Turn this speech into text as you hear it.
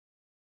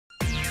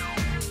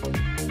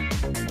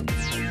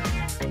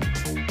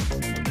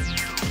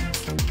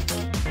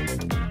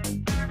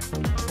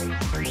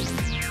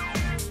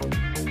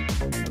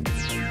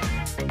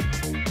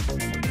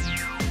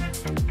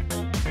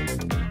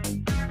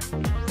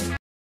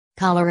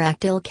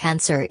Colorectal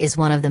cancer is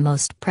one of the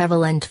most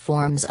prevalent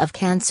forms of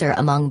cancer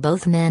among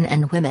both men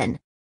and women.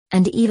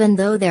 And even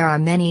though there are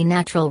many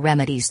natural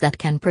remedies that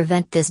can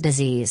prevent this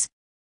disease,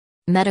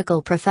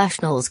 medical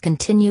professionals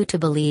continue to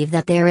believe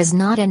that there is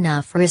not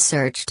enough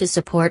research to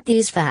support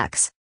these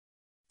facts.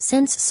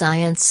 Since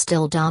science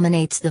still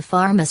dominates the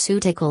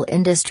pharmaceutical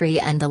industry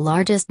and the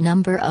largest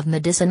number of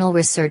medicinal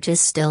research is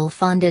still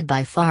funded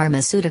by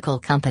pharmaceutical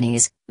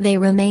companies, they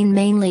remain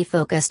mainly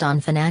focused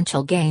on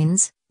financial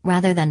gains,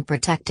 rather than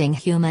protecting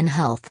human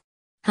health.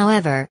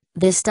 However,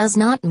 this does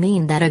not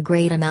mean that a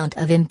great amount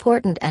of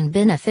important and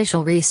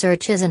beneficial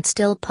research isn't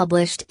still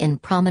published in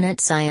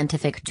prominent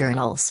scientific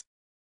journals.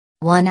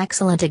 One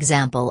excellent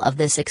example of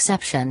this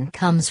exception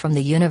comes from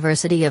the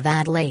University of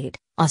Adelaide,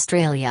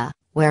 Australia,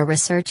 where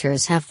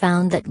researchers have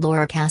found that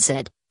lauric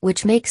acid,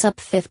 which makes up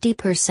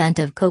 50%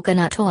 of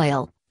coconut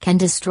oil, can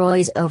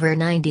destroy over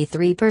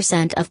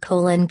 93% of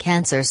colon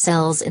cancer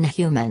cells in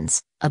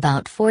humans,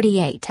 about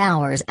 48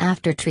 hours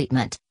after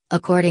treatment,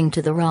 according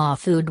to the Raw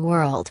Food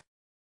World.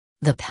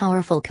 The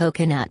powerful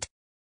coconut.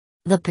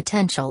 The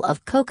potential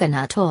of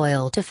coconut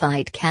oil to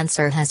fight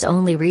cancer has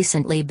only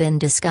recently been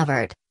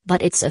discovered,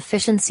 but its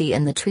efficiency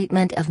in the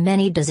treatment of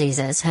many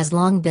diseases has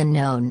long been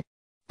known.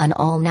 An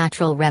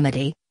all-natural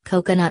remedy,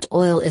 coconut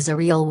oil is a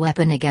real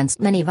weapon against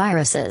many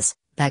viruses,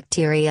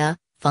 bacteria,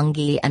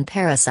 fungi and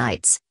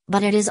parasites,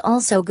 but it is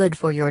also good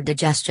for your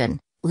digestion,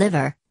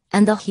 liver,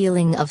 and the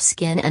healing of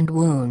skin and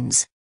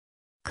wounds.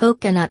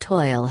 Coconut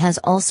oil has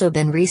also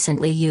been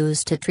recently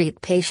used to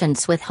treat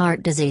patients with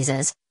heart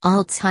diseases,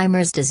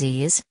 Alzheimer's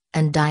disease,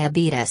 and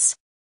diabetes.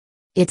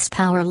 Its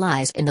power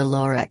lies in the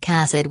lauric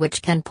acid,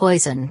 which can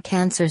poison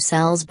cancer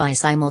cells by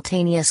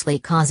simultaneously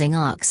causing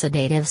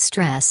oxidative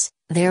stress,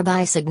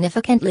 thereby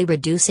significantly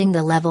reducing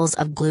the levels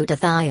of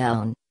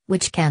glutathione,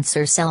 which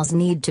cancer cells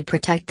need to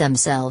protect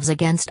themselves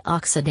against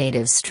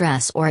oxidative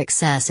stress or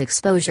excess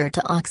exposure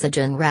to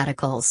oxygen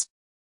radicals.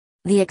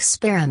 The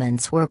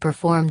experiments were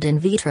performed in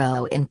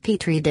vitro in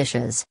petri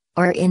dishes,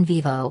 or in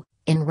vivo,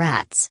 in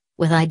rats,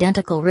 with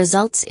identical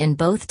results in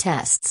both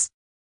tests.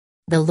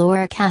 The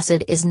lauric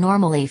acid is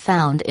normally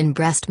found in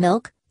breast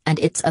milk, and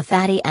it's a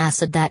fatty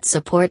acid that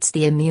supports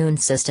the immune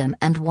system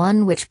and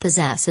one which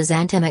possesses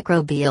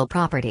antimicrobial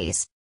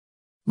properties.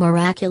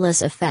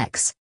 Miraculous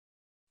effects.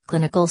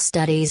 Clinical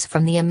studies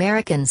from the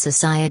American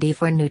Society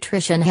for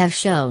Nutrition have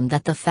shown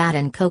that the fat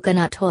in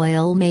coconut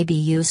oil may be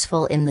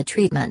useful in the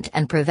treatment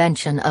and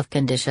prevention of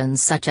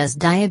conditions such as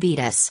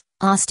diabetes,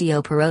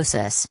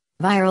 osteoporosis,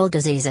 viral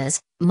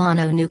diseases,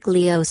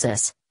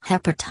 mononucleosis,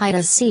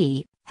 hepatitis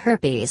C,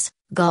 herpes,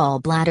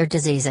 gallbladder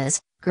diseases,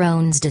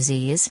 Crohn's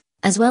disease,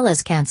 as well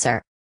as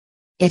cancer.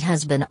 It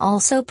has been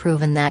also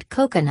proven that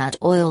coconut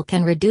oil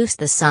can reduce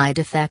the side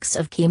effects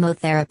of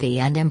chemotherapy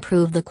and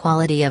improve the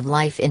quality of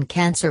life in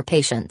cancer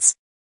patients.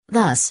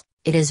 Thus,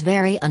 it is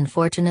very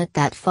unfortunate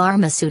that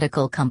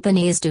pharmaceutical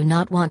companies do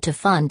not want to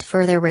fund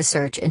further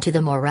research into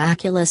the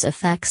miraculous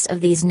effects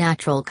of these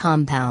natural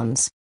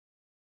compounds.